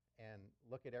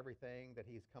look at everything that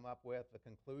he's come up with, the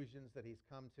conclusions that he's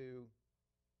come to,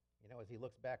 as he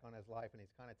looks back on his life and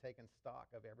he's kind of taken stock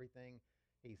of everything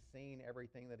he's seen,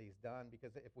 everything that he's done.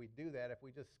 Because if we do that, if we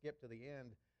just skip to the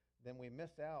end, then we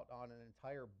miss out on an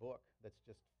entire book that's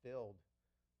just filled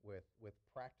with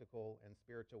practical and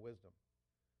spiritual wisdom.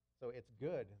 So it's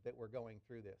good that we're going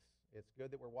through this. It's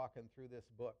good that we're walking through this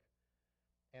book.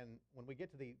 And when we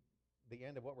get to the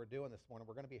end of what we're doing this morning,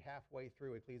 we're going to be halfway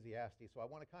through Ecclesiastes. So I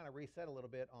want to kind of reset a little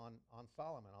bit on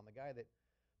Solomon, on the guy that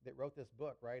wrote this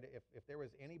book, right? If there was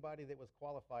anybody that was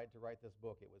qualified to write this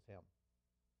book, it was him.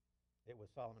 It was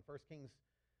Solomon. 1 Kings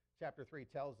chapter 3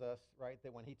 tells us, right,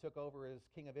 that when he took over as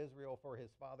king of Israel for his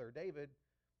father David,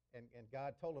 and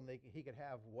God told him that he could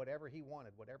have whatever he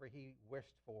wanted, whatever he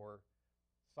wished for,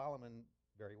 Solomon,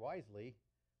 very wisely,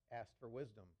 asked for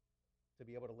wisdom to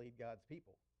be able to lead God's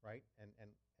people, right?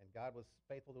 And God was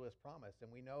faithful to his promise. And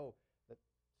we know that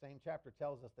same chapter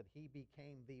tells us that he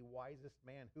became the wisest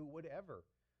man who would ever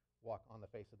walk on the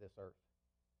face of this earth.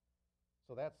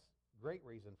 So that's great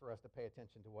reason for us to pay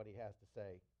attention to what he has to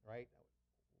say, right?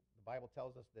 The Bible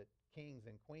tells us that kings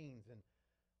and queens and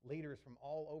leaders from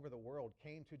all over the world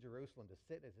came to Jerusalem to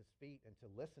sit at his feet and to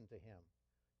listen to him,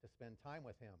 to spend time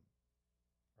with him,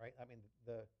 right? I mean,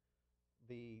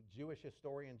 the Jewish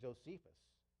historian Josephus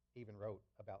even wrote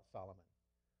about Solomon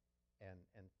and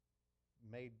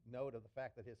made note of the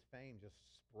fact that his fame just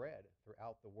spread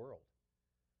throughout the world.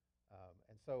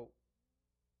 And so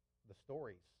the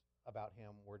stories about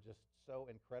him were just so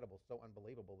incredible, so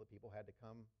unbelievable that people had to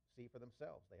come see for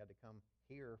themselves. They had to come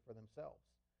hear for themselves.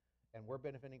 And we're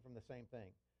benefiting from the same thing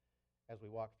as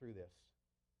we walk through this.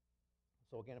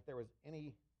 So again, if there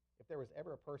was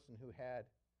ever a person who had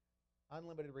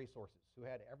unlimited resources, who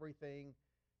had everything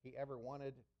he ever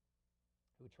wanted,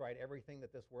 who tried everything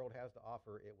that this world has to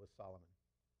offer, it was Solomon.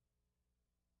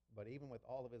 But even with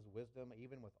all of his wisdom,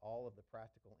 even with all of the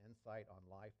practical insight on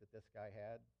life that this guy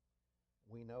had,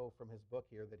 we know from his book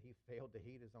here that he failed to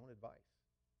heed his own advice.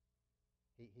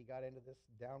 He got into this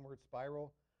downward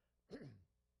spiral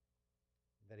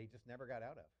that he just never got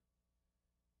out of.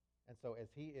 And so as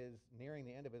he is nearing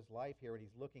the end of his life here and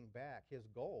he's looking back, his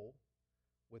goal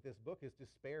with this book is to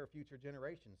spare future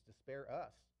generations, to spare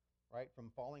us, right,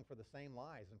 from falling for the same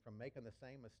lies and from making the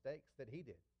same mistakes that he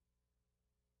did.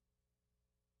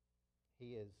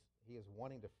 He is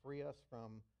wanting to free us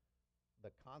from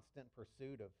the constant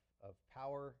pursuit of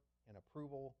power and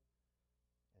approval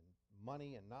and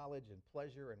money and knowledge and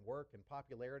pleasure and work and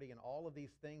popularity, and all of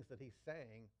these things that he's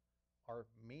saying are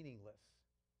meaningless,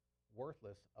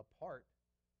 worthless, apart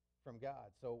from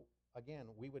God. So again,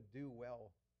 we would do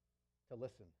well to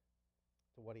listen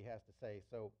to what he has to say.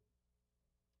 So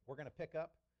we're going to pick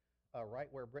up right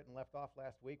where Britton left off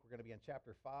last week. We're going to be in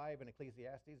chapter 5 in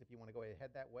Ecclesiastes, if you want to go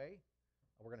ahead that way.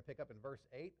 We're going to pick up in verse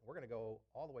 8. We're going to go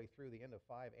all the way through the end of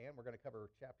 5, and we're going to cover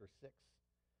chapter 6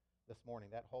 this morning.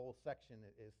 That whole section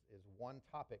is one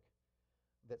topic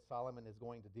that Solomon is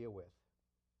going to deal with.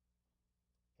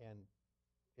 And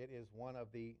it is one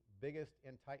of the biggest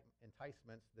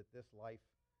enticements that this life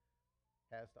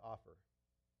has to offer.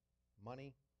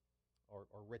 Money or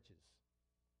riches.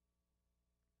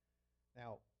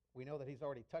 Now, we know that he's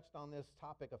already touched on this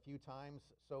topic a few times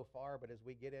so far, but as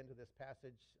we get into this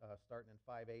passage, starting in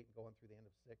 5:8 and going through the end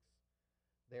of 6,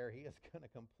 there he is going to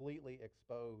completely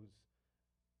expose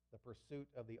the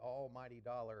pursuit of the almighty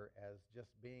dollar as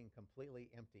just being completely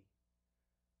empty.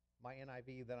 My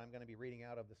NIV that I'm going to be reading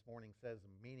out of this morning says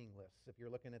meaningless. If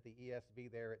you're looking at the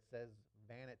ESV there, it says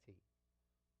vanity,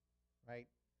 right?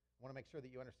 I want to make sure that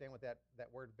you understand what that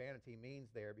word vanity means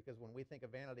there, because when we think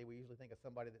of vanity, we usually think of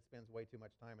somebody that spends way too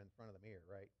much time in front of the mirror,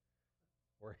 right?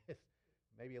 Or is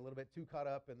maybe a little bit too caught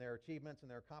up in their achievements and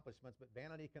their accomplishments, but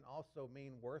vanity can also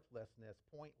mean worthlessness,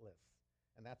 pointless.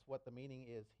 And that's what the meaning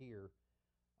is here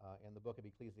in the book of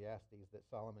Ecclesiastes that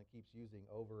Solomon keeps using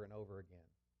over and over again.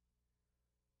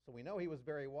 So we know he was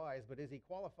very wise, but is he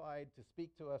qualified to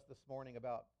speak to us this morning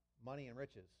about money and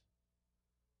riches?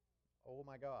 Oh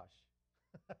my gosh.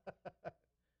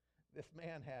 This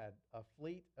man had a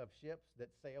fleet of ships that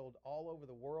sailed all over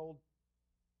the world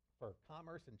for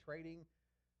commerce and trading,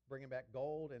 bringing back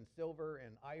gold and silver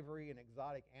and ivory and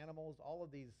exotic animals. All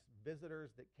of these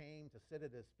visitors that came to sit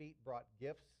at his feet brought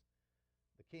gifts.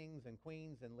 The kings and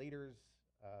queens and leaders,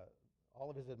 all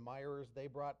of his admirers, they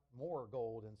brought more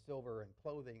gold and silver and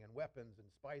clothing and weapons and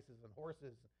spices and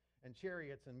horses and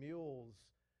chariots and mules.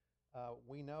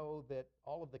 We know that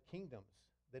all of the kingdoms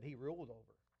that he ruled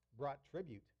over brought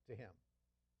tribute to him.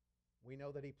 We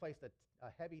know that he placed a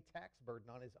heavy tax burden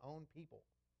on his own people.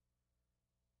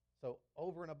 So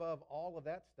over and above all of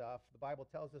that stuff, the Bible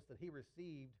tells us that he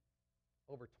received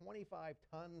over 25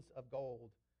 tons of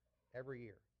gold every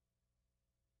year.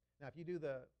 Now, if you do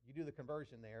the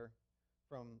conversion there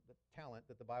from the talent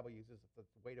that the Bible uses, the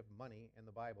weight of money in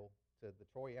the Bible, to the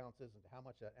troy ounces and to how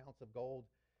much an ounce of gold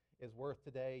is worth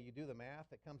today, you do the math,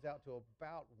 it comes out to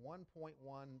about $1.1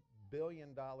 billion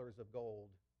of gold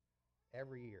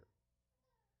every year.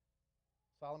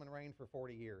 Solomon reigned for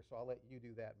 40 years, so I'll let you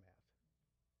do that math.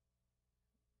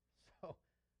 So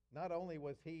not only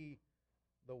was he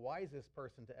the wisest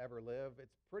person to ever live,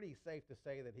 it's pretty safe to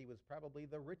say that he was probably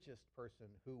the richest person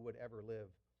who would ever live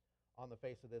on the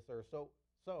face of this earth.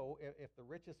 So if the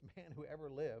richest man who ever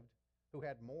lived, who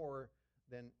had more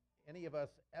than any of us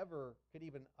ever could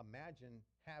even imagine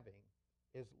having,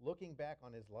 is looking back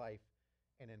on his life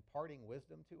and imparting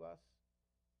wisdom to us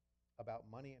about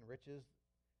money and riches,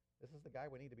 this is the guy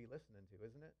we need to be listening to,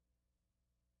 isn't it?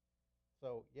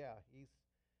 So yeah,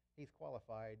 he's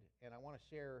qualified, and I want to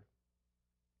share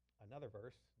another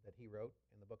verse that he wrote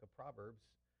in the book of Proverbs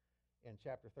in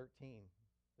chapter 13.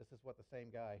 This is what the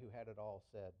same guy who had it all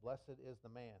said. Blessed is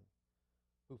the man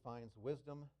who finds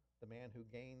wisdom, the man who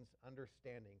gains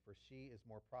understanding, for she is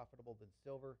more profitable than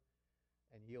silver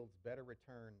and yields better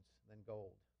returns than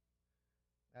gold.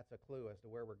 That's a clue as to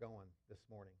where we're going this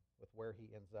morning with where he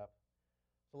ends up.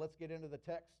 So let's get into the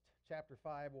text, chapter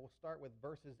 5. We'll start with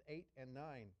verses 8 and 9.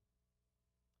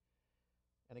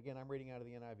 And again, I'm reading out of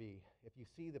the NIV. If you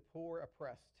see the poor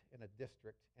oppressed in a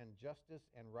district and justice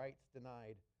and rights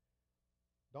denied,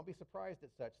 don't be surprised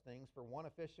at such things, for one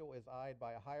official is eyed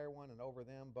by a higher one, and over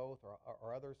them both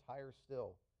are others higher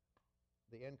still.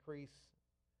 The increase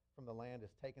from the land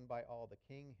is taken by all.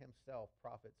 The king himself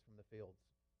profits from the fields.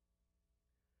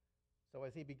 So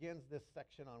as he begins this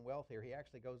section on wealth here, he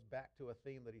actually goes back to a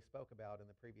theme that he spoke about in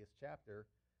the previous chapter,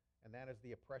 and that is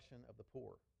the oppression of the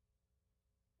poor.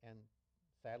 And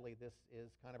sadly, this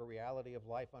is kind of a reality of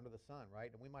life under the sun, right?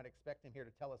 And we might expect him here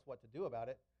to tell us what to do about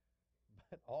it,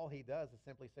 but all he does is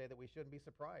simply say that we shouldn't be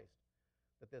surprised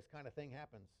that this kind of thing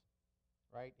happens,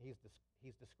 right? He's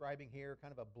describing here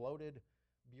kind of a bloated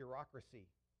bureaucracy,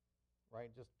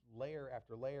 right? Just layer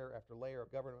after layer after layer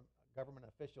of government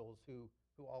officials who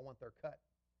all want their cut.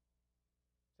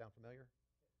 Sound familiar?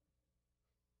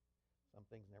 Some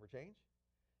things never change,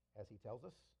 as he tells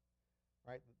us,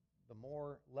 right? The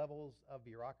more levels of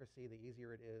bureaucracy, the easier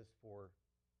it is for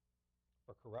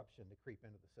corruption to creep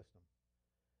into the system.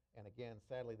 And again,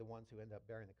 sadly, the ones who end up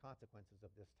bearing the consequences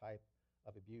of this type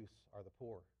of abuse are the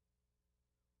poor.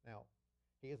 Now,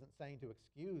 he isn't saying to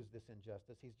excuse this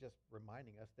injustice. He's just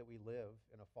reminding us that we live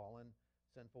in a fallen,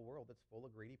 sinful world that's full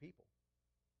of greedy people.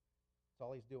 That's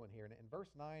all he's doing here. And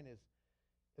verse 9 is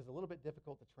a little bit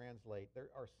difficult to translate. There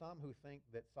are some who think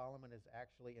that Solomon is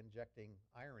actually injecting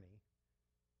irony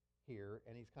here,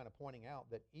 and he's kind of pointing out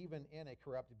that even in a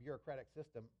corrupt bureaucratic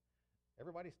system,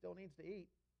 everybody still needs to eat.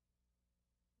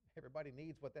 Everybody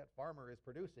needs what that farmer is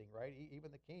producing, right?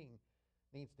 Even the king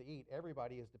needs to eat.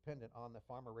 Everybody is dependent on the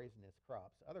farmer raising his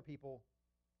crops. Other people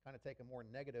kind of take a more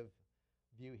negative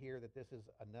view here that this is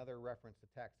another reference to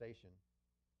taxation,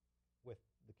 with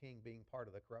the king being part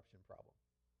of the corruption problem,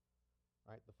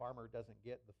 right? The farmer doesn't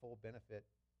get the full benefit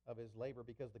of his labor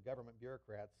because the government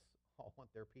bureaucrats all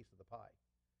want their piece of the pie.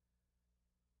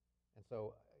 And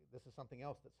so this is something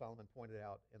else that Solomon pointed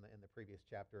out in the previous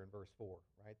chapter in verse 4,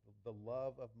 right? The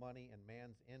love of money and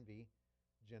man's envy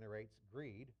generates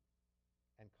greed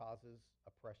and causes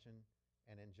oppression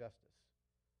and injustice.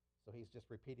 So he's just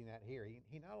repeating that here.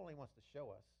 He not only wants to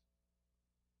show us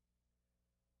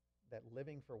that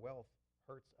living for wealth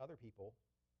hurts other people,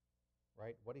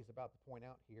 right? What he's about to point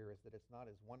out here is that it's not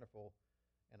as wonderful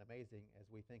and amazing as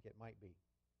we think it might be.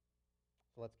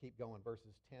 So let's keep going,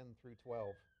 verses 10 through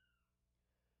 12.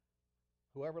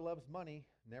 Whoever loves money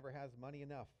never has money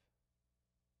enough.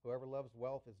 Whoever loves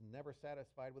wealth is never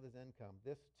satisfied with his income.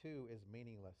 This too is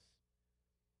meaningless.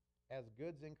 As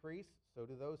goods increase, so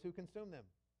do those who consume them.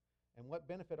 And what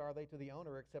benefit are they to the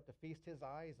owner except to feast his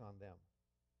eyes on them?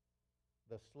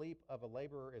 The sleep of a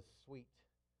laborer is sweet,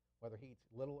 whether he eats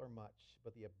little or much,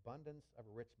 but the abundance of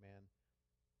a rich man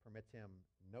permits him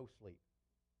no sleep.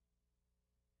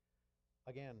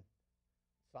 Again,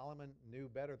 Solomon knew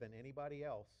better than anybody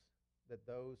else that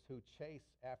those who chase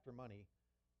after money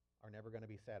are never going to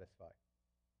be satisfied.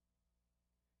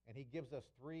 And he gives us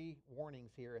three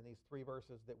warnings here in these three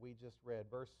verses that we just read.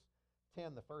 Verse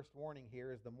 10, the first warning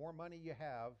here is the more money you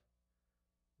have,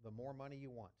 the more money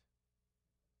you want.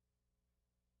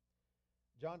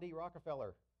 John D.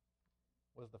 Rockefeller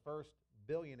was the first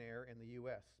billionaire in the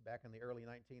U.S. back in the early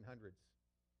 1900s.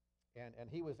 And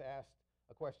he was asked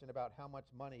a question about how much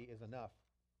money is enough.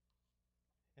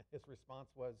 His response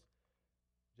was,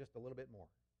 just a little bit more.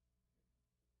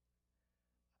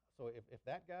 So if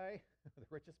that guy, the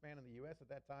richest man in the U.S. at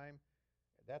that time,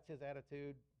 that's his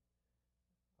attitude,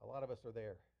 a lot of us are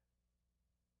there.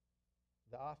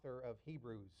 The author of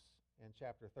Hebrews in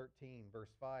chapter 13,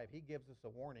 verse 5, he gives us a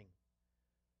warning,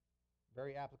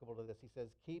 very applicable to this. He says,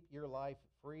 keep your life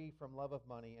free from love of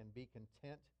money and be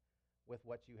content with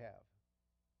what you have.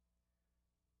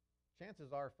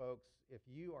 Chances are, folks, if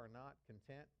you are not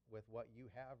content with what you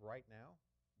have right now,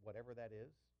 whatever that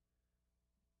is,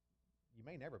 you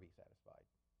may never be satisfied.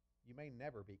 You may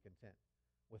never be content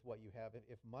with what you have.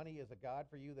 If money is a god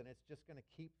for you, then it's just going to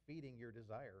keep feeding your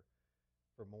desire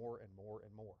for more and more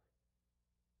and more.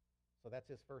 So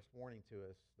that's his first warning to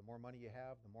us. The more money you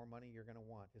have, the more money you're going to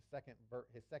want. His second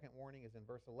warning is in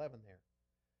verse 11 there.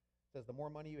 It says, the more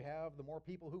money you have, the more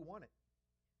people who want it.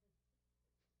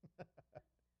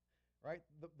 Right?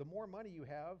 The more money you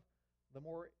have, the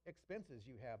more expenses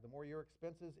you have. The more your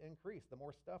expenses increase. The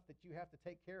more stuff that you have to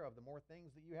take care of. The more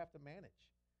things that you have to manage.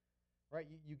 Right?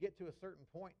 You get to a certain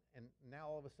point, and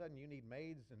now all of a sudden you need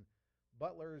maids and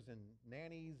butlers and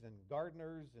nannies and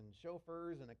gardeners and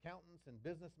chauffeurs and accountants and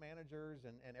business managers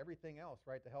and everything else,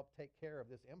 right, to help take care of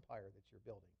this empire that you're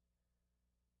building.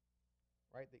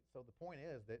 Right? So the point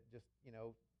is that just,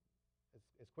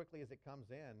 as quickly as it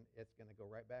comes in, it's going to go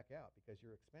right back out because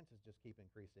your expenses just keep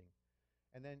increasing.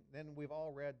 And then we've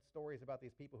all read stories about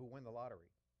these people who win the lottery,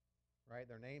 right?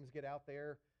 Their names get out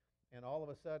there, and all of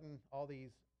a sudden, all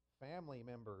these family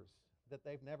members that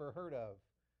they've never heard of,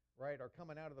 right, are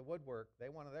coming out of the woodwork. They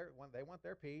want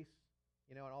their piece,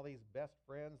 and all these best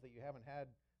friends that you haven't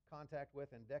had contact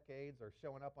with in decades are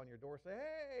showing up on your door, say,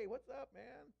 hey, what's up,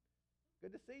 man?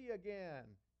 Good to see you again.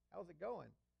 How's it going?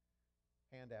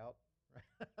 Handout.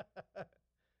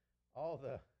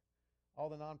 All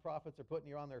the nonprofits are putting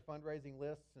you on their fundraising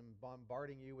lists and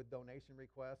bombarding you with donation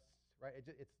requests, right?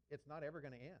 It's not ever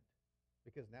going to end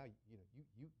because now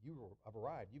you have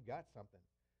arrived. You've got something.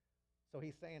 So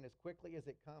he's saying as quickly as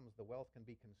it comes, the wealth can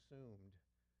be consumed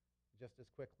just as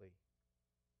quickly.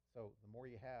 So the more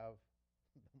you have,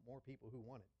 the more people who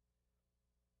want it.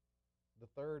 The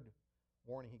third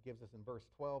warning he gives us in verse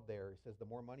 12 there, he says, the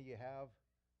more money you have,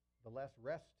 the less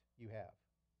rest you have.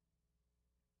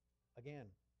 Again,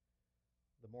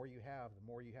 the more you have, the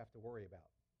more you have to worry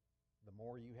about. The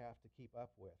more you have to keep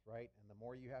up with, right? And the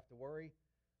more you have to worry,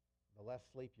 the less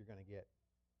sleep you're going to get.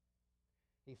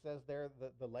 He says there,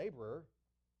 the laborer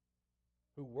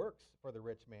who works for the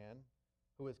rich man,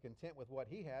 who is content with what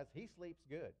he has, he sleeps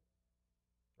good,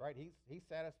 right? He's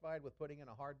satisfied with putting in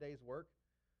a hard day's work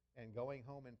and going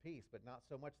home in peace, but not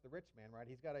so much the rich man, right?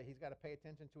 He's got to pay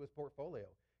attention to his portfolio.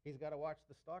 He's got to watch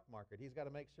the stock market. He's got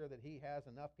to make sure that he has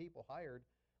enough people hired,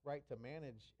 right, to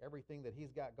manage everything that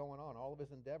he's got going on, all of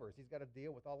his endeavors. He's got to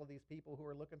deal with all of these people who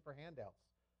are looking for handouts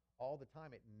all the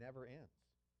time. It never ends.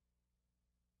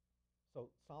 So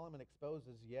Solomon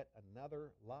exposes yet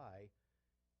another lie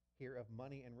here of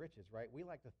money and riches, right? We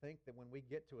like to think that when we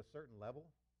get to a certain level,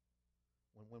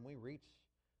 when we reach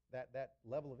that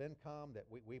level of income that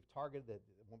we've targeted, that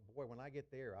boy, when I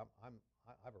get there,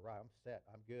 I've arrived, I'm set,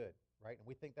 I'm good, right? And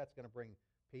we think that's going to bring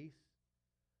peace,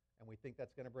 and we think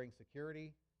that's going to bring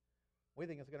security. We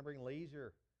think it's going to bring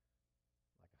leisure.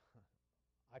 Like,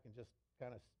 I can just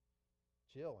kind of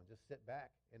chill and just sit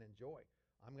back and enjoy.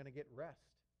 I'm going to get rest.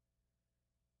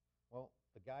 Well,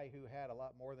 the guy who had a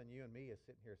lot more than you and me is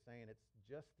sitting here saying it's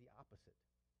just the opposite,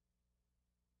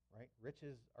 right?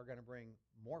 Riches are going to bring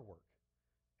more work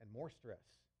and more stress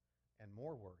and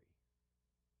more worry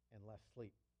and less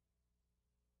sleep.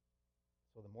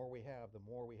 So the more we have, the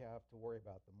more we have to worry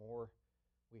about. The more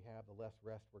we have, the less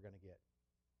rest we're going to get.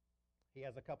 He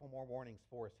has a couple more warnings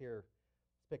for us here.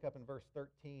 Let's pick up in verse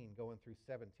 13, going through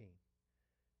 17.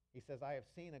 He says, I have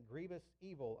seen a grievous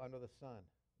evil under the sun,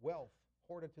 wealth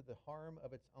hoarded to the harm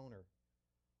of its owner,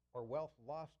 or wealth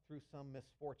lost through some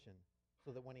misfortune,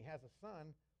 so that when he has a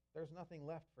son, there's nothing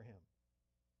left for him.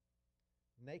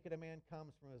 Naked a man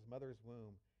comes from his mother's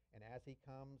womb, and as he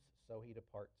comes, so he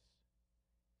departs.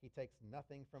 He takes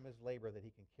nothing from his labor that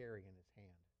he can carry in his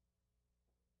hand.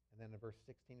 And then in verse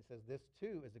 16 it says, this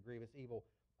too is a grievous evil.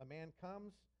 As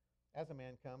a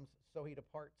man comes, so he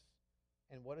departs.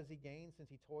 And what does he gain since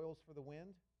he toils for the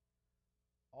wind?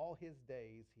 All his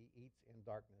days he eats in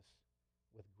darkness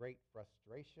with great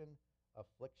frustration,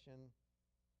 affliction,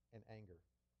 and anger.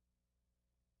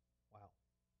 Wow.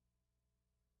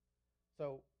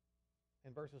 So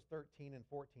in verses 13 and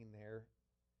 14 there,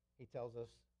 he tells us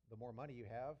the more money you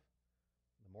have,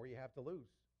 the more you have to lose.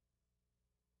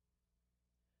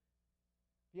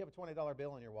 If you have a $20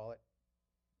 bill in your wallet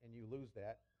and you lose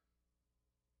that,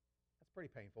 that's pretty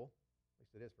painful. At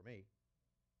least it is for me.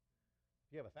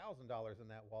 If you have $1,000 in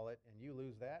that wallet and you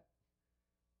lose that,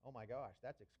 oh my gosh,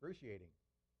 that's excruciating.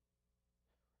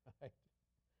 Right?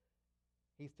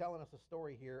 He's telling us a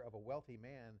story here of a wealthy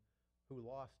man who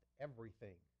lost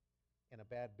everything in a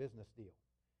bad business deal.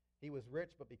 He was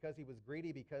rich, but because he was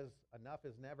greedy, because enough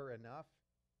is never enough,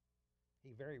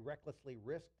 he very recklessly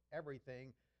risked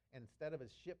everything, and instead of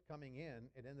his ship coming in,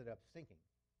 it ended up sinking.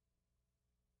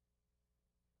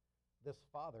 This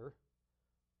father,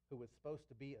 who was supposed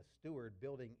to be a steward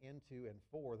building into and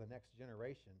for the next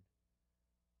generation,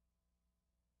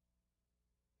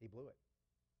 he blew it,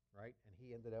 right? And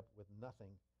he ended up with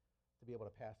nothing to be able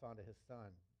to pass on to his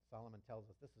son. Solomon tells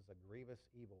us this is a grievous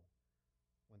evil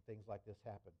when things like this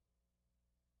happen.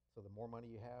 So the more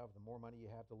money you have, the more money you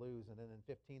have to lose. And then in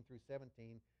 15 through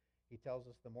 17, he tells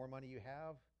us the more money you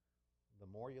have, the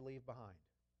more you leave behind.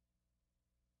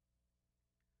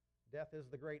 Death is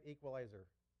the great equalizer,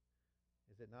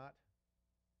 is it not?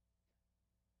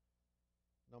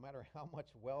 No matter how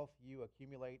much wealth you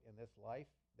accumulate in this life,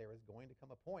 there is going to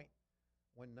come a point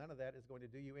when none of that is going to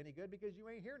do you any good because you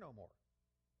ain't here no more.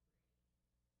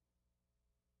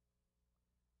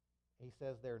 He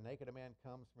says there, naked a man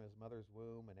comes from his mother's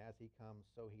womb, and as he comes,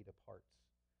 so he departs.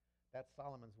 That's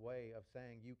Solomon's way of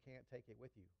saying you can't take it with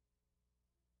you.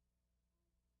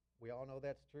 We all know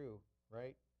that's true,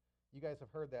 right? You guys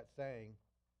have heard that saying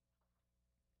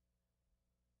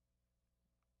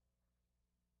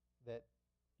that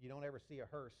you don't ever see a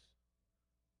hearse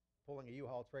pulling a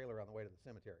U-Haul trailer on the way to the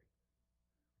cemetery.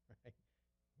 Right?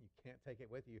 You can't take it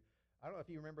with you. I don't know if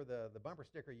you remember the bumper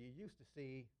sticker you used to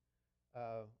see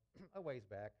a ways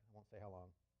back, I won't say how long,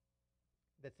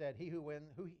 that said, he who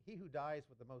dies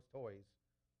with the most toys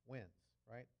wins,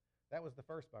 right? That was the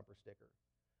first bumper sticker.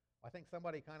 I think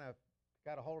somebody kind of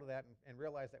got a hold of that and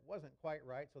realized that wasn't quite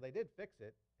right, so they did fix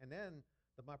it. And then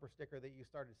the bumper sticker that you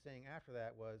started seeing after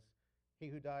that was, he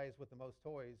who dies with the most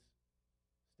toys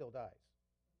still dies.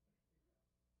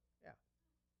 Yeah.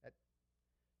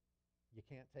 You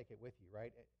can't take it with you,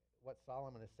 right? What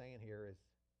Solomon is saying here is,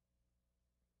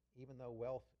 even though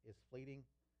wealth is fleeting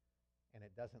and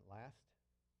it doesn't last,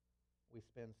 we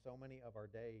spend so many of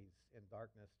our days in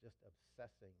darkness just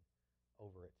obsessing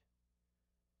over it.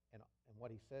 And what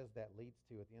he says that leads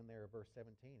to at the end there of verse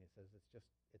 17, it says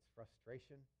it's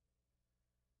frustration.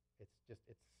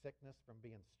 It's sickness from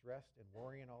being stressed and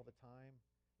worrying all the time.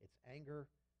 It's anger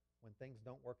when things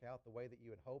don't work out the way that you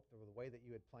had hoped or the way that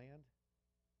you had planned.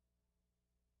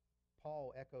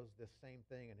 Paul echoes this same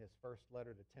thing in his first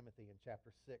letter to Timothy in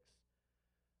chapter 6,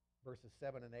 verses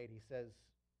 7 and 8. He says,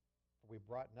 "For we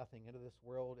brought nothing into this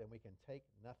world, and we can take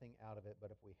nothing out of it.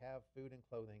 But if we have food and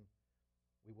clothing,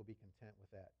 we will be content with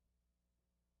that."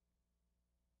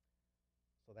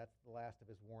 So that's the last of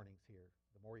his warnings here.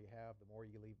 The more you have, the more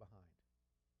you leave behind.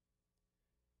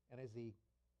 And as he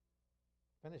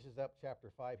finishes up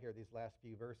chapter 5 here, these last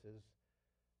few verses,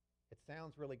 it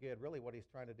sounds really good. Really what he's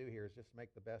trying to do here is just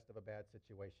make the best of a bad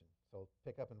situation. So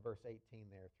pick up in verse 18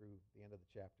 there through the end of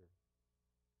the chapter.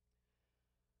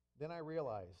 "Then I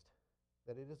realized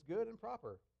that it is good and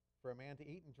proper for a man to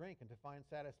eat and drink and to find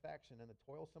satisfaction in the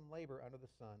toilsome labor under the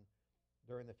sun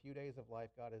during the few days of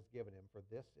life God has given him, for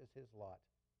this is his lot.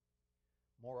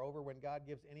 Moreover, when God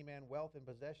gives any man wealth and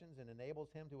possessions and enables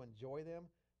him to enjoy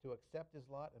them, to accept his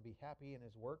lot and be happy in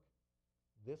his work,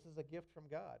 this is a gift from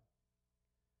God.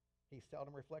 He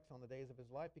seldom reflects on the days of his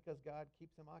life because God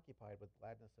keeps him occupied with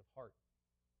gladness of heart."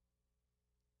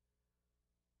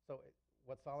 So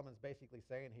what Solomon's basically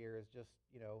saying here is just,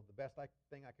 the best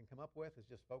thing I can come up with is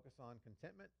just focus on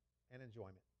contentment and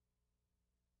enjoyment.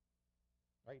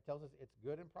 Right? He tells us it's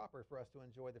good and proper for us to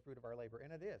enjoy the fruit of our labor,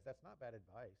 and it is. That's not bad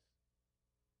advice.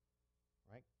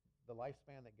 Right? The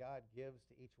lifespan that God gives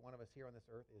to each one of us here on this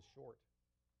earth is short.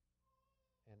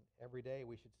 And every day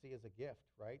we should see as a gift,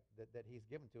 right, that he's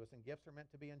given to us. And gifts are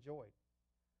meant to be enjoyed.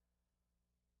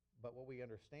 But what we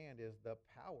understand is the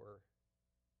power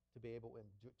to be able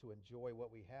to enjoy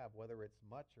what we have, whether it's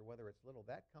much or whether it's little,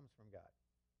 that comes from God.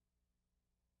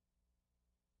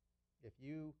 If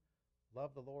you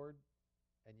love the Lord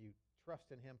and you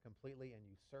trust in him completely and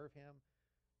you serve him,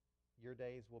 your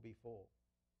days will be full.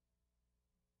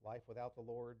 Life without the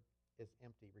Lord is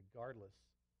empty, regardless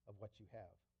of what you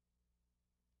have.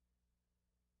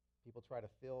 People try to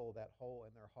fill that hole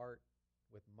in their heart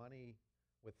with money,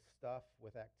 with stuff,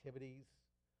 with activities.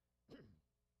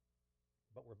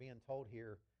 But we're being told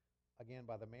here, again,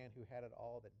 by the man who had it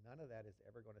all, that none of that is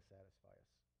ever going to satisfy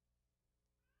us.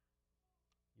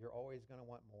 You're always going to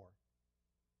want more.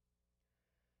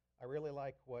 I really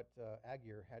like what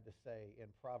Agur had to say in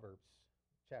Proverbs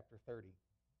chapter 30,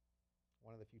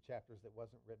 one of the few chapters that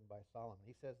wasn't written by Solomon.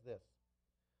 He says this,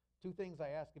 Two things I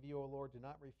ask of you, O Lord, do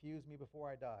not refuse me before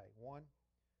I die. One,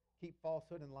 keep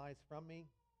falsehood and lies from me.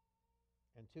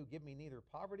 And two, give me neither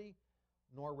poverty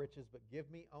nor riches, but give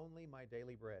me only my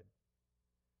daily bread.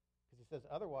 Because he says,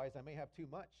 otherwise I may have too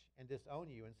much and disown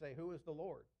you and say, who is the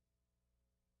Lord?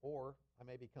 Or I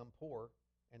may become poor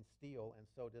and steal and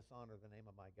so dishonor the name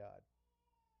of my God.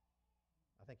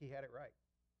 I think he had it right.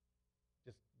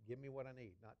 Just give me what I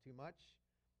need, not too much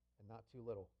and not too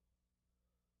little.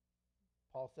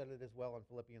 Paul said it as well in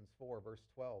Philippians 4, verse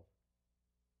 12.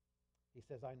 He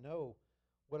says, I know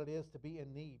what it is to be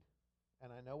in need,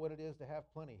 and I know what it is to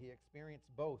have plenty. He experienced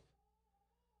both.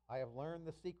 I have learned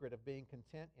the secret of being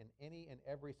content in any and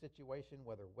every situation,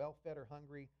 whether well-fed or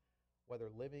hungry, whether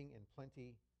living in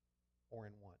plenty or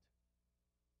in want.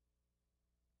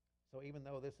 So even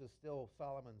though this is still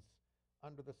Solomon's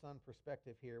under-the-sun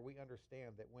perspective here, we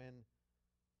understand that when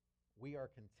we are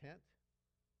content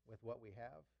with what we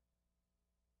have,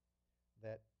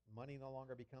 that money no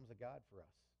longer becomes a god for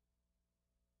us.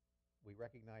 We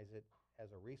recognize it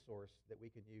as a resource that we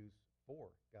can use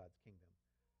for God's kingdom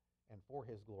and for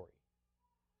his glory.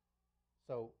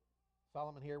 So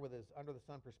Solomon here with his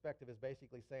under-the-sun perspective is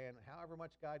basically saying, however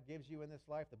much God gives you in this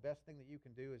life, the best thing that you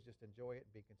can do is just enjoy it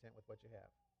and be content with what you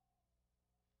have.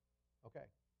 Okay.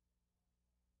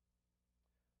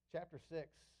 Chapter 6,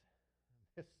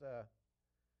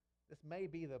 this may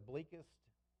be the bleakest,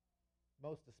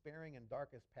 most despairing and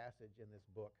darkest passage in this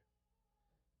book.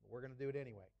 But we're going to do it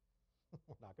anyway.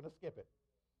 We're not going to skip it.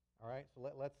 All right, so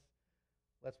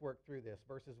let's work through this.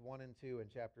 Verses 1 and 2 in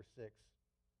chapter 6.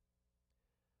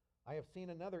 I have seen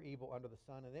another evil under the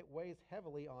sun, and it weighs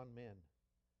heavily on men.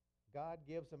 God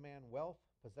gives a man wealth,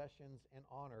 possessions, and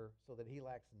honor so that he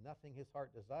lacks nothing his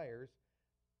heart desires,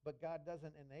 but God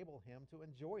doesn't enable him to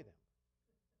enjoy them.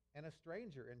 And a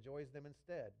stranger enjoys them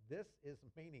instead. This is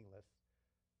meaningless,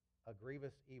 a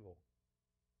grievous evil.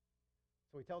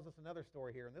 So he tells us another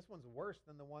story here, and this one's worse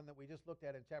than the one that we just looked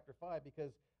at in chapter 5,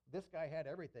 because this guy had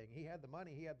everything. He had the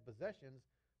money, he had the possessions,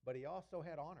 but he also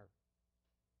had honor.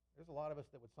 There's a lot of us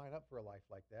that would sign up for a life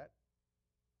like that.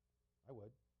 I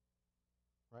would,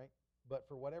 right? But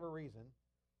for whatever reason,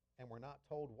 and we're not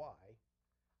told why,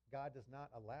 God does not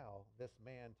allow this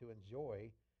man to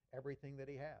enjoy everything that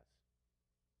he has.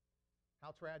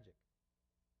 How tragic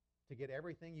to get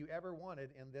everything you ever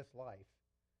wanted in this life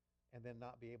and then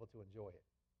not be able to enjoy it.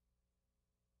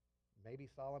 Maybe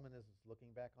Solomon is looking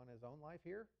back on his own life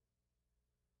here.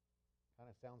 Kind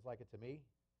of sounds like it to me.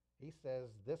 He says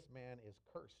this man is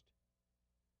cursed,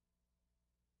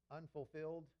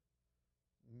 unfulfilled,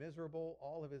 miserable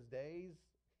all of his days,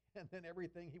 and then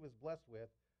everything he was blessed with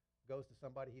goes to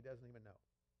somebody he doesn't even know.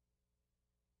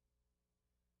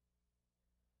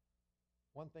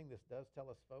 One thing this does tell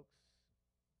us, folks,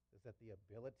 is that the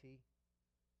ability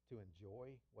to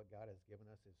enjoy what God has given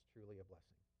us is truly a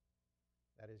blessing.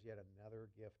 That is yet another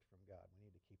gift from God. We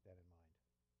need to keep that in mind.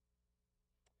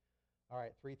 All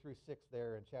right, 3 through 6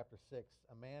 there in chapter 6.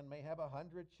 A man may have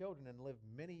 100 children and live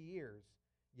many years,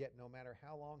 yet no matter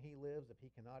how long he lives, if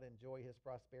he cannot enjoy his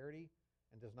prosperity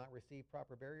and does not receive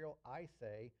proper burial, I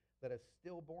say that a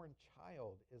stillborn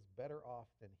child is better off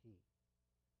than he.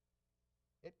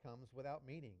 It comes without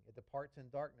meaning. It departs in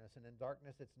darkness, and in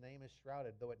darkness its name is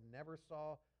shrouded. Though it never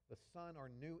saw the sun or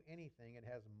knew anything, it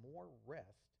has more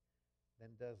rest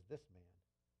than does this man.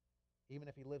 Even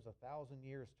if he lives 1,000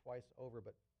 years twice over,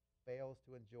 but fails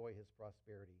to enjoy his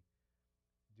prosperity,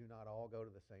 do not all go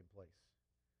to the same place.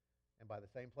 And by the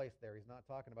same place there, he's not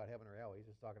talking about heaven or hell. He's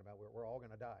just talking about we're all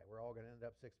going to die. We're all going to end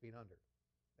up 6 feet under.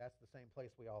 That's the same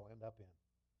place we all end up in.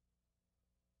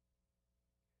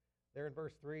 There in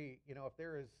verse 3, if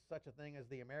there is such a thing as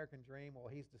the American dream, well,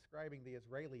 he's describing the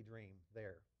Israeli dream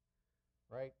there,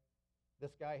 right?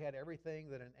 This guy had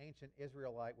everything that an ancient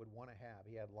Israelite would want to have.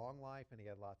 He had long life and he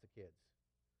had lots of kids.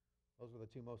 Those were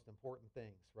the two most important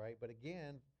things, right? But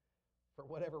again, for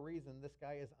whatever reason, this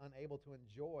guy is unable to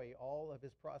enjoy all of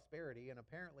his prosperity, and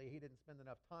apparently he didn't spend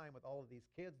enough time with all of these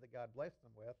kids that God blessed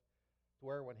him with, to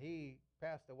where when he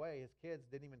passed away, his kids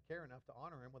didn't even care enough to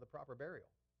honor him with a proper burial.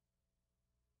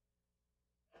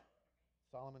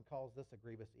 Solomon calls this a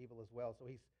grievous evil as well. So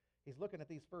he's looking at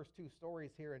these first two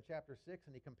stories here in chapter 6,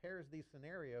 and he compares these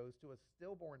scenarios to a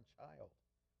stillborn child.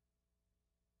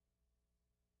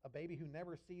 A baby who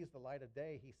never sees the light of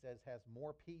day, he says, has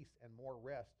more peace and more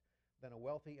rest than a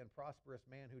wealthy and prosperous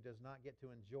man who does not get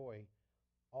to enjoy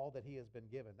all that he has been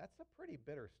given. That's a pretty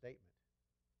bitter statement,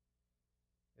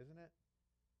 isn't it?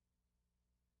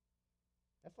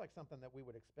 That's like something that we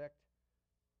would expect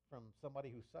from somebody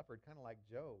who suffered, kind of like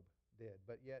Job did.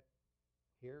 But yet,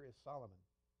 here is Solomon.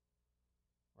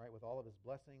 right, with all of his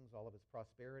blessings, all of his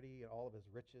prosperity, and all of his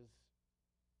riches,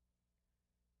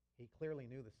 he clearly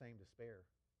knew the same despair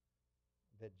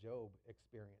that Job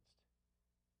experienced.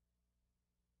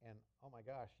 And, oh my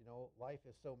gosh, life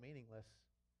is so meaningless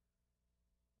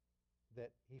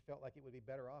that he felt like it would be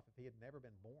better off if he had never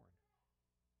been born.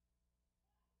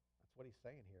 That's what he's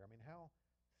saying here. I mean, how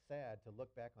sad to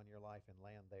look back on your life and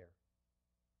land there.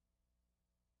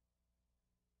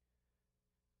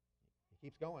 He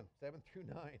keeps going, 7 through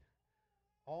 9.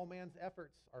 All man's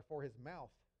efforts are for his mouth,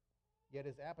 yet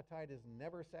his appetite is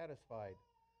never satisfied.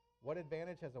 What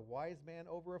advantage has a wise man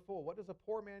over a fool? What does a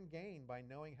poor man gain by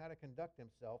knowing how to conduct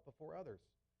himself before others?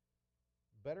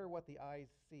 Better what the eye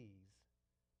sees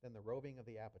than the roving of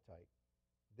the appetite.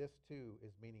 This too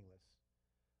is meaningless,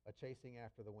 a chasing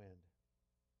after the wind.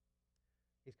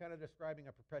 He's kind of describing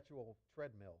a perpetual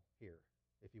treadmill here,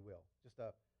 if you will. Just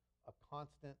a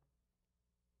constant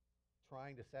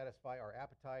trying to satisfy our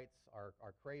appetites, our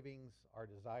cravings, our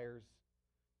desires.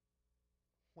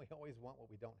 We always want what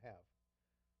we don't have,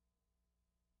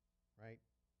 right?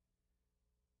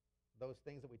 Those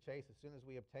things that we chase, as soon as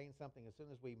we obtain something, as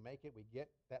soon as we make it, we get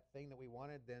that thing that we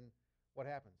wanted, then what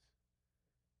happens?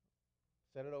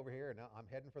 Set it over here, and now I'm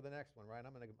heading for the next one, right?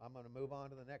 I'm going to move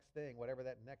on to the next thing, whatever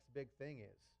that next big thing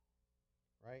is,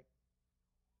 right?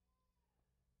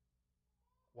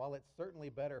 While it's certainly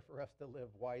better for us to live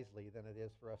wisely than it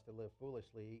is for us to live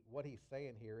foolishly, what he's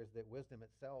saying here is that wisdom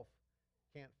itself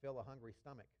can't fill a hungry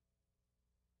stomach,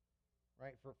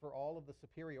 right? For all of the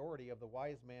superiority of the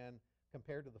wise man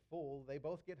compared to the fool, they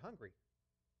both get hungry.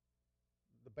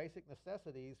 The basic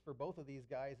necessities for both of these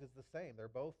guys is the same.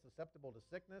 They're both susceptible to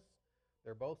sickness.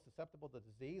 They're both susceptible to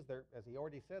disease. As he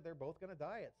already said, they're both going to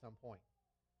die at some point.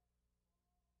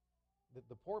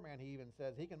 The poor man, he even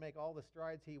says, he can make all the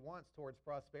strides he wants towards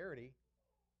prosperity,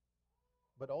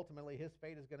 but ultimately his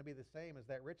fate is going to be the same as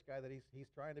that rich guy that he's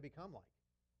trying to become like.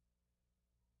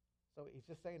 So he's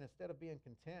just saying, instead of being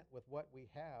content with what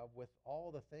we have, with all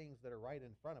the things that are right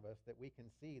in front of us that we can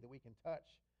see, that we can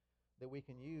touch, that we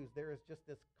can use, there is just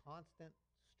this constant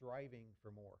striving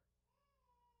for more,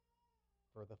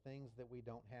 for the things that we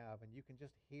don't have. And you can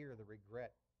just hear the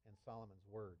regret in Solomon's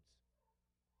words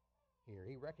here.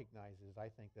 He recognizes, I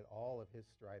think, that all of his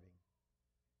striving,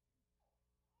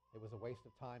 it was a waste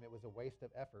of time, it was a waste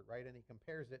of effort, right? And he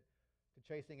compares it to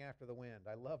chasing after the wind.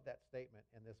 I love that statement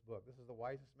in this book. This is the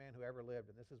wisest man who ever lived,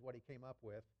 and this is what he came up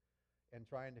with in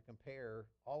trying to compare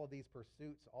all of these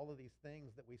pursuits, all of these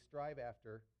things that we strive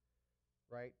after,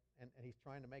 right? And he's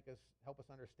trying to help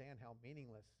us understand how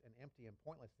meaningless and empty and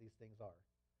pointless these things are,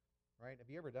 right?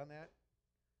 Have you ever done that?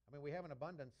 I mean, we have an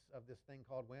abundance of this thing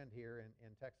called wind here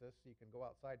in Texas. You can go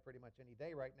outside pretty much any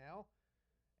day right now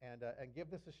and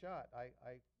give this a shot. I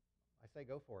say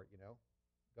go for it,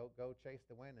 Go chase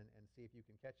the wind and see if you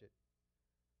can catch it.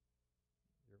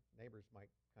 Your neighbors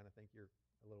might kind of think you're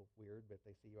a little weird, but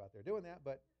they see you out there doing that.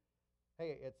 But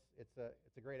hey, it's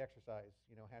a great exercise,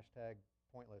 hashtag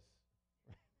pointless.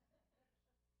 Yeah.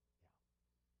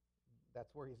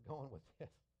 That's where he's going with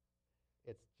this.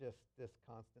 It's just this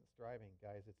constant striving,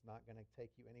 guys. It's not going to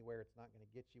take you anywhere. It's not going to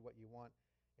get you what you want.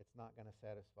 It's not going to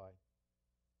satisfy.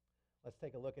 Let's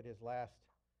take a look at his last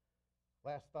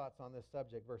thoughts on this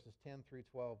subject, verses 10 through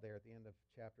 12 there at the end of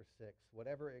chapter 6.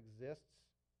 Whatever exists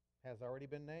has already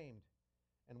been named,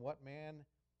 and what man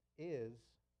is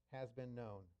has been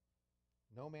known.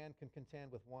 No man can contend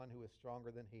with one who is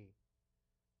stronger than he.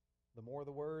 The more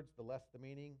the words, the less the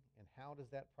meaning, and how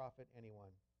does that profit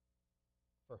anyone?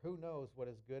 For who knows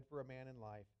what is good for a man in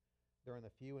life during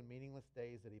the few and meaningless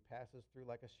days that he passes through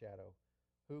like a shadow?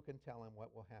 Who can tell him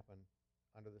what will happen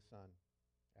under the sun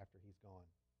after he's gone?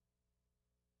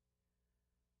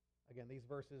 Again, these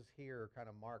verses here kind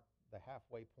of mark the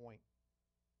halfway point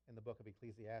in the book of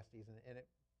Ecclesiastes, and it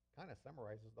kind of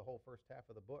summarizes the whole first half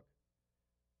of the book.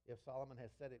 If Solomon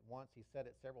has said it once, he said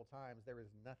it several times, there is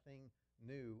nothing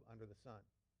new under the sun.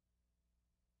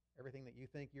 Everything that you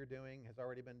think you're doing has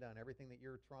already been done. Everything that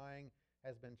you're trying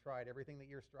has been tried. Everything that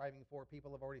you're striving for,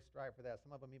 people have already strived for that.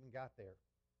 Some of them even got there.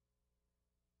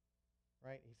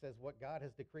 Right? He says what God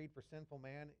has decreed for sinful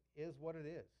man is what it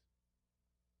is.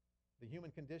 The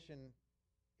human condition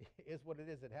is what it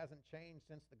is. It hasn't changed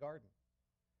since the garden.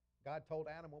 God told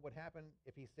Adam what would happen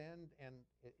if he sinned, and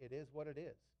it is what it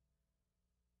is.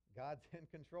 God's in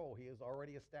control. He has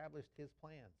already established his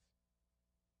plans.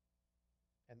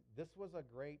 And this was a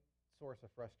great source of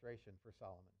frustration for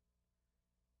Solomon.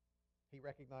 He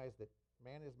recognized that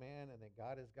man is man and that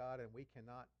God is God, and we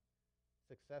cannot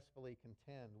successfully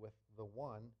contend with the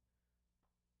one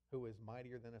who is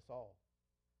mightier than us all.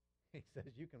 He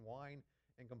says you can whine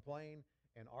and complain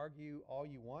and argue all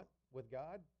you want with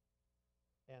God.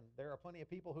 And there are plenty of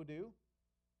people who do,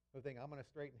 who think, I'm going to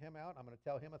straighten him out, I'm going to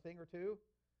tell him a thing or two.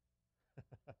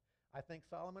 I think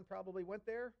Solomon probably went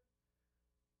there.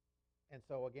 And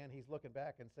so again, he's looking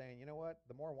back and saying, you know what?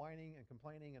 The more whining and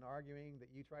complaining and arguing that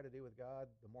you try to do with God,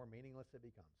 the more meaningless it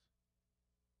becomes.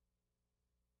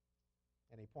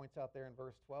 And he points out there in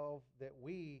verse 12 that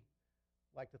we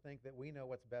like to think that we know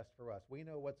what's best for us. We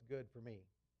know what's good for me,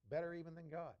 better even than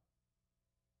God.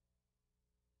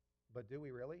 But do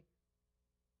we really?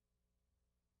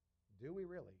 Do we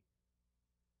really?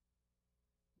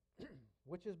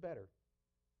 Which is better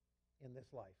in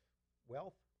this life?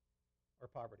 Wealth or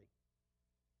poverty?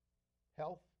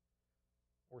 Health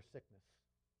or sickness?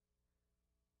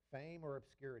 Fame or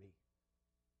obscurity?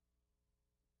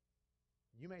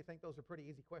 You may think those are pretty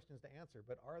easy questions to answer,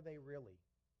 but are they really?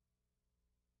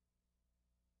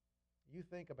 You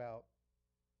think about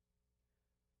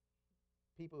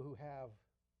people who have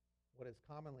what is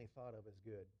commonly thought of as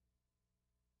good,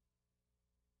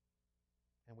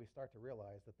 and we start to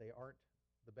realize that they aren't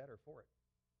the better for it.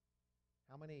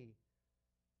 How many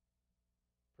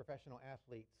professional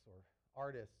athletes or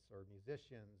artists or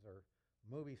musicians or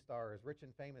movie stars, rich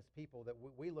and famous people that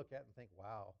we look at and think,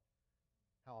 wow,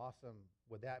 how awesome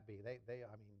would that be?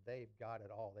 They've got it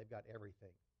all. They've got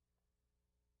everything,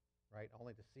 right?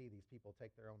 Only to see these people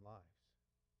take their own lives.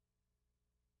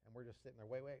 And we're just sitting there,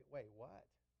 wait, what?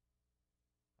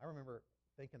 I remember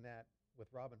thinking that with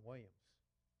Robin Williams.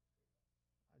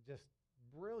 Just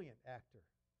brilliant actor.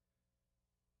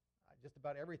 Just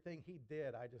about everything he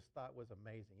did, I just thought was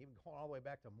amazing. Even going all the way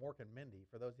back to Mork and Mindy,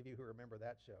 for those of you who remember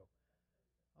that show.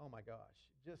 Oh my gosh.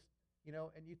 Just,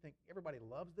 and you think everybody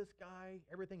loves this guy.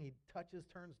 Everything he touches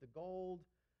turns to gold.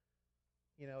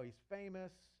 He's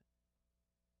famous.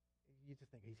 You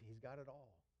just think he's got it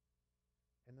all.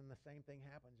 And then the same thing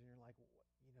happens, and you're like,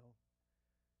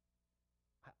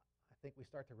 I think we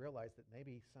start to realize that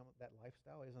maybe some of that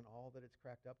lifestyle isn't all that it's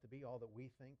cracked up to be, all that we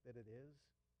think that it is.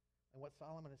 And what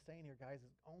Solomon is saying here, guys,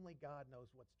 is only God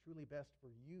knows what's truly best for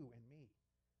you and me.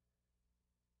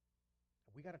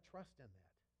 We got to trust in that.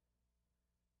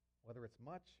 Whether it's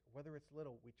much, whether it's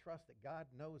little, we trust that God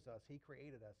knows us. He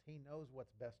created us. He knows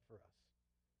what's best for us.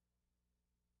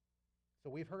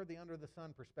 So we've heard the under the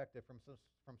sun perspective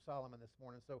from Solomon this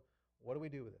morning. So what do we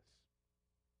do with this?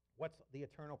 What's the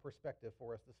eternal perspective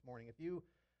for us this morning? If you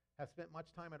have spent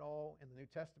much time at all in the New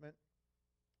Testament,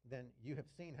 then you have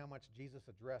seen how much Jesus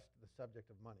addressed the subject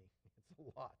of money. It's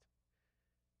a lot.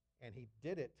 And he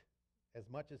did it as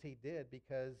much as he did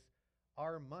because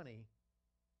our money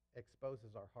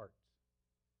exposes our hearts.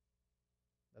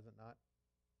 Does it not?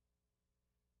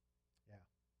 Yeah.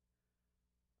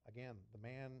 Again, the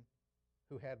man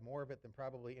who had more of it than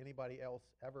probably anybody else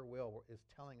ever will is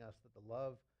telling us that the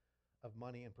love of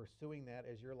money and pursuing that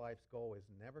as your life's goal is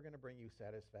never going to bring you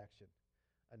satisfaction.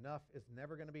 Enough is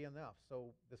never going to be enough.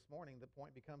 So this morning the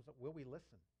point becomes, will we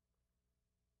listen?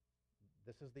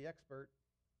 This is the expert.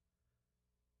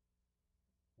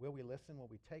 Will we listen? Will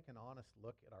we take an honest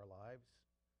look at our lives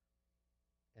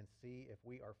and see if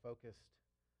we are focused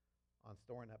on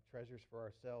storing up treasures for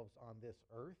ourselves on this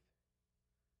earth,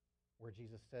 where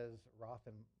Jesus says moth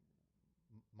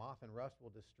and rust will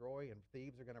destroy and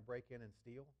thieves are going to break in and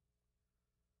steal?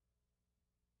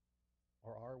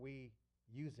 Or are we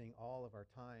using all of our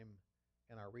time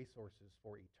and our resources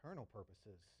for eternal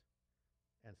purposes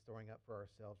and storing up for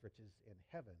ourselves riches in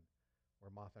heaven,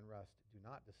 where moth and rust do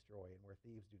not destroy and where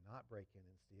thieves do not break in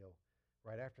and steal?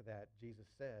 Right after that, Jesus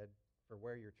said, for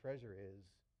where your treasure is,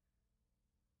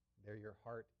 there your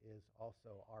heart is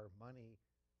also. Our money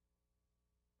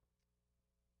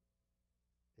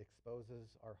exposes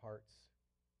our hearts.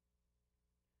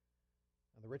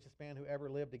 And the richest man who ever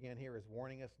lived, again, here is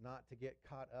warning us not to get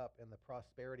caught up in the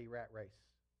prosperity rat race.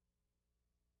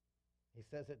 He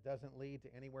says it doesn't lead to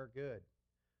anywhere good.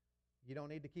 You don't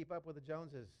need to keep up with the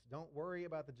Joneses. Don't worry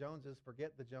about the Joneses.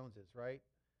 Forget the Joneses, right?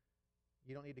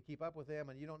 You don't need to keep up with them,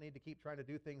 and you don't need to keep trying to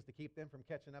do things to keep them from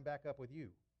catching them back up with you.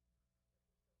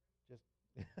 Just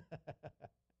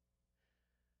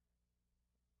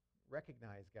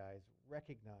recognize, guys,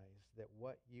 recognize that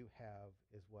what you have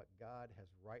is what God has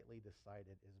rightly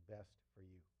decided is best for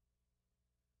you.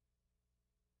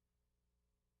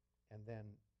 And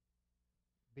then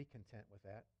be content with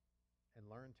that and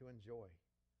learn to enjoy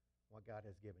what God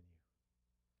has given you.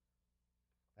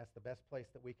 That's the best place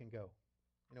that we can go.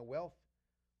 Wealth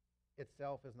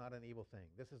itself is not an evil thing.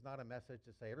 This is not a message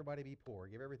to say, everybody be poor,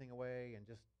 give everything away, and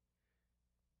just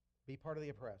be part of the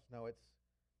oppressed. No,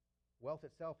 wealth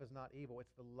itself is not evil.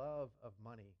 It's the love of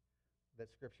money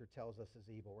that Scripture tells us is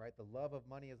evil, right? The love of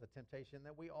money is a temptation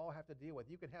that we all have to deal with.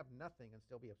 You can have nothing and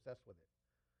still be obsessed with it.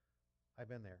 I've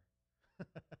been there.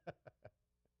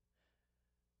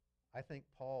 I think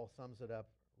Paul sums it up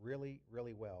really,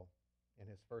 really well in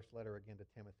his first letter again to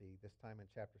Timothy, this time in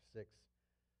chapter 6,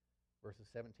 verses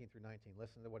 17 through 19.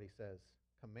 Listen to what he says.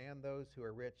 Command those who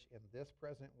are rich in this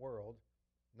present world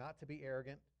not to be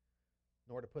arrogant,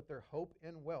 nor to put their hope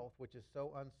in wealth, which is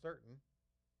so uncertain.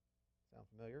 Sound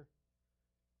familiar?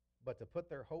 But to put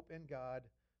their hope in God,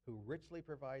 who richly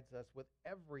provides us with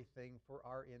everything for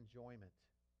our enjoyment.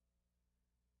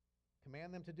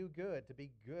 Command them to do good, to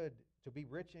be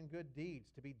rich in good deeds,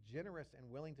 to be generous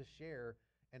and willing to share,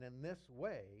 and in this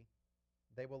way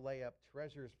they will lay up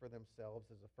treasures for themselves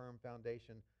as a firm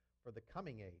foundation for the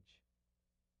coming age,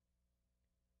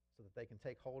 so that they can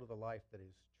take hold of the life that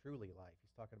is truly life.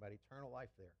 He's talking about eternal life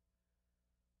there.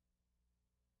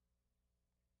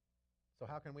 So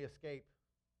how can we escape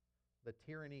the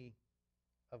tyranny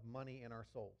of money in our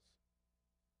souls?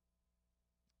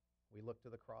 We look to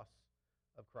the cross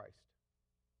of Christ.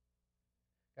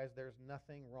 Guys, there's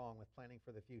nothing wrong with planning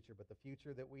for the future, but the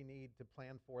future that we need to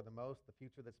plan for the most, the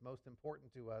future that's most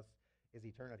important to us, is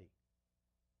eternity.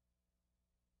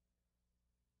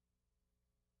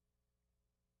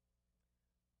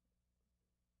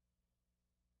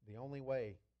 The only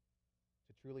way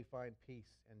to truly find peace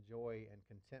and joy and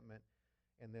contentment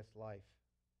in this life,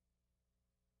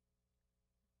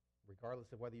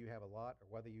 regardless of whether you have a lot or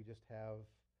whether you just have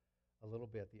a little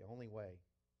bit, the only way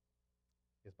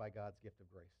is by God's gift of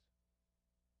grace.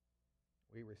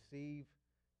 We receive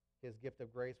his gift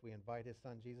of grace. We invite his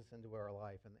son Jesus into our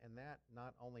life. And that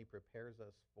not only prepares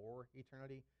us for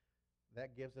eternity,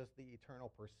 that gives us the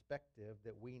eternal perspective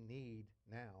that we need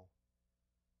now,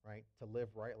 right, to live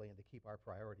rightly and to keep our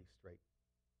priorities straight.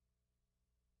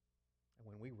 And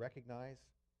when we recognize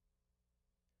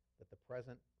that the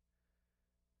present,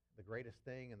 the greatest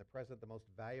thing in the present, the most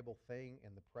valuable thing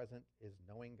in the present is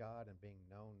knowing God and being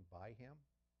known by him,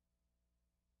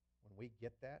 when we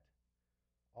get that,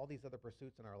 all these other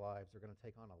pursuits in our lives are going to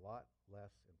take on a lot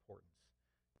less importance.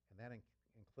 And that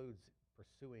includes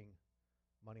pursuing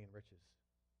money and riches.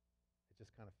 It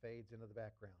just kind of fades into the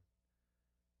background.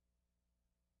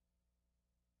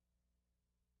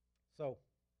 So,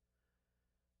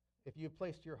 if you've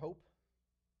placed your hope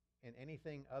in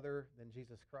anything other than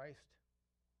Jesus Christ,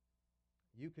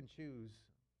 you can choose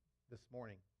this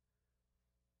morning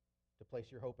to place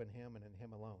your hope in him and in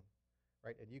him alone.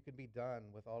 Right? And you can be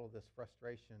done with all of this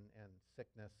frustration and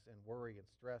sickness and worry and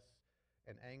stress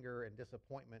and anger and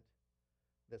disappointment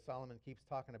that Solomon keeps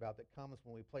talking about, that comes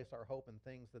when we place our hope in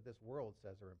things that this world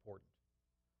says are important.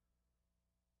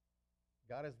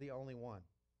 God is the only one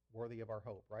worthy of our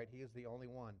hope, right? He is the only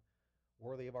one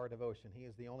worthy of our devotion. He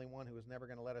is the only one who is never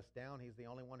going to let us down. He's the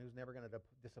only one who's never going to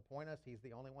disappoint us. He's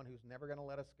the only one who's never going to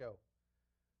let us go.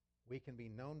 We can be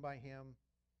known by him,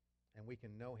 and we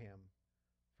can know him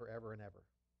forever and ever.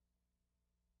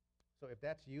 So if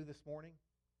that's you this morning,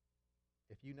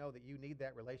 if you know that you need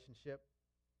that relationship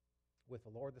with the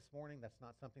Lord this morning, that's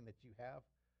not something that you have,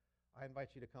 I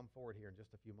invite you to come forward here in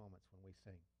just a few moments when we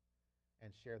sing and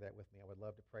share that with me. I would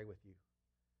love to pray with you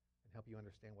and help you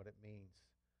understand what it means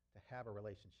to have a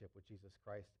relationship with Jesus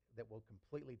Christ that will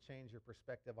completely change your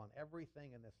perspective on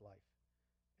everything in this life.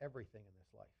 Everything in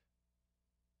this life.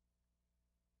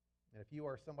 And if you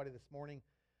are somebody this morning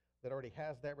that already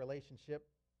has that relationship,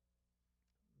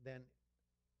 then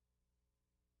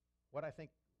what I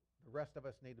think the rest of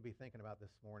us need to be thinking about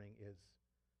this morning is,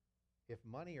 if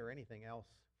money or anything else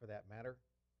for that matter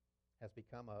has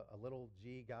become a little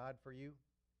g God for you,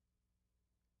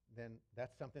 then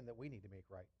that's something that we need to make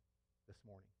right this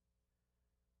morning.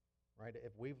 Right?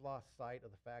 If we've lost sight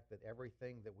of the fact that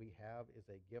everything that we have is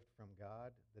a gift from God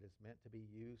that is meant to be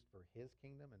used for his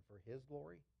kingdom and for his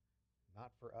glory,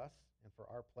 not for us and for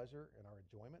our pleasure and our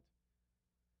enjoyment,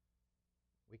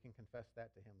 we can confess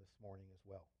that to him this morning as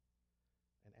well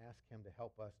and ask him to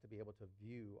help us to be able to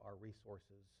view our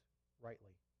resources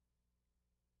rightly.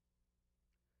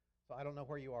 So I don't know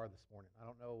where you are this morning. I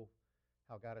don't know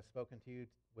how God has spoken to you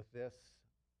with this,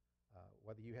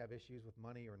 whether you have issues with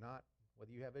money or not,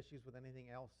 whether you have issues with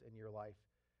anything else in your life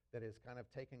that has kind of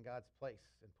taken God's place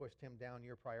and pushed him down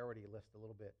your priority list a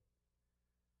little bit.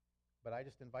 But I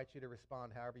just invite you to respond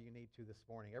however you need to this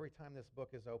morning. Every time this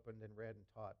book is opened and read and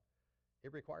taught, it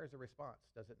requires a response,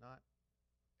 does it not?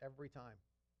 Every time.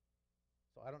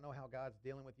 So I don't know how God's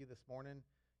dealing with you this morning.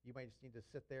 You may just need to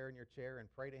sit there in your chair and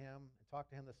pray to him and talk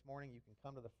to him this morning. You can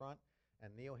come to the front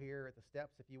and kneel here at the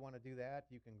steps if you want to do that.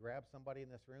 You can grab somebody in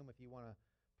this room if you want to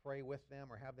pray with them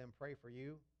or have them pray for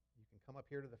you. You can come up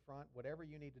here to the front. Whatever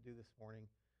you need to do this morning,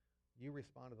 you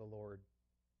respond to the Lord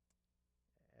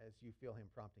as you feel him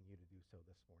prompting you to do so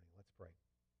this morning. Let's pray.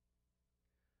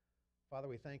 Father,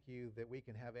 we thank you that we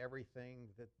can have everything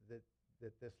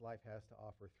that this life has to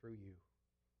offer through you.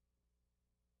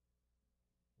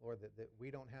 Lord, that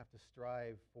we don't have to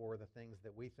strive for the things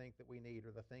that we think that we need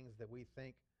or the things that we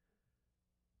think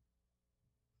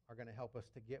are going to help us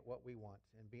to get what we want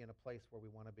and be in a place where we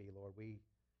want to be, Lord. We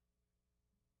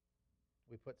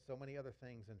put so many other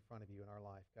things in front of you in our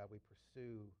life. God, we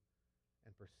pursue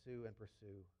and pursue and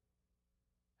pursue.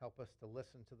 Help us to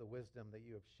listen to the wisdom that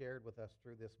you have shared with us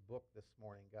through this book this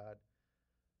morning, God,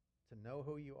 to know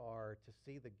who you are, to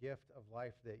see the gift of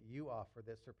life that you offer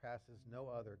that surpasses no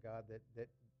other, God, that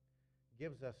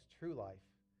gives us true life,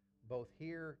 both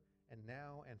here and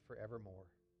now and forevermore.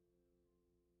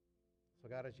 So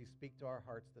God, as you speak to our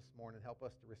hearts this morning, help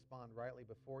us to respond rightly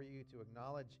before you, to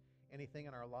acknowledge anything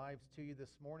in our lives to you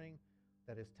this morning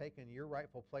that has taken your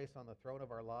rightful place on the throne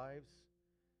of our lives,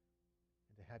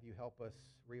 and to have you help us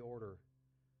reorder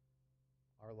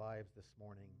our lives this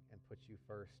morning and put you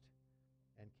first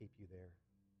and keep you there.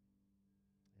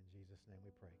 In Jesus' name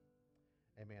we pray.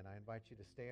 Amen. I invite you to stand.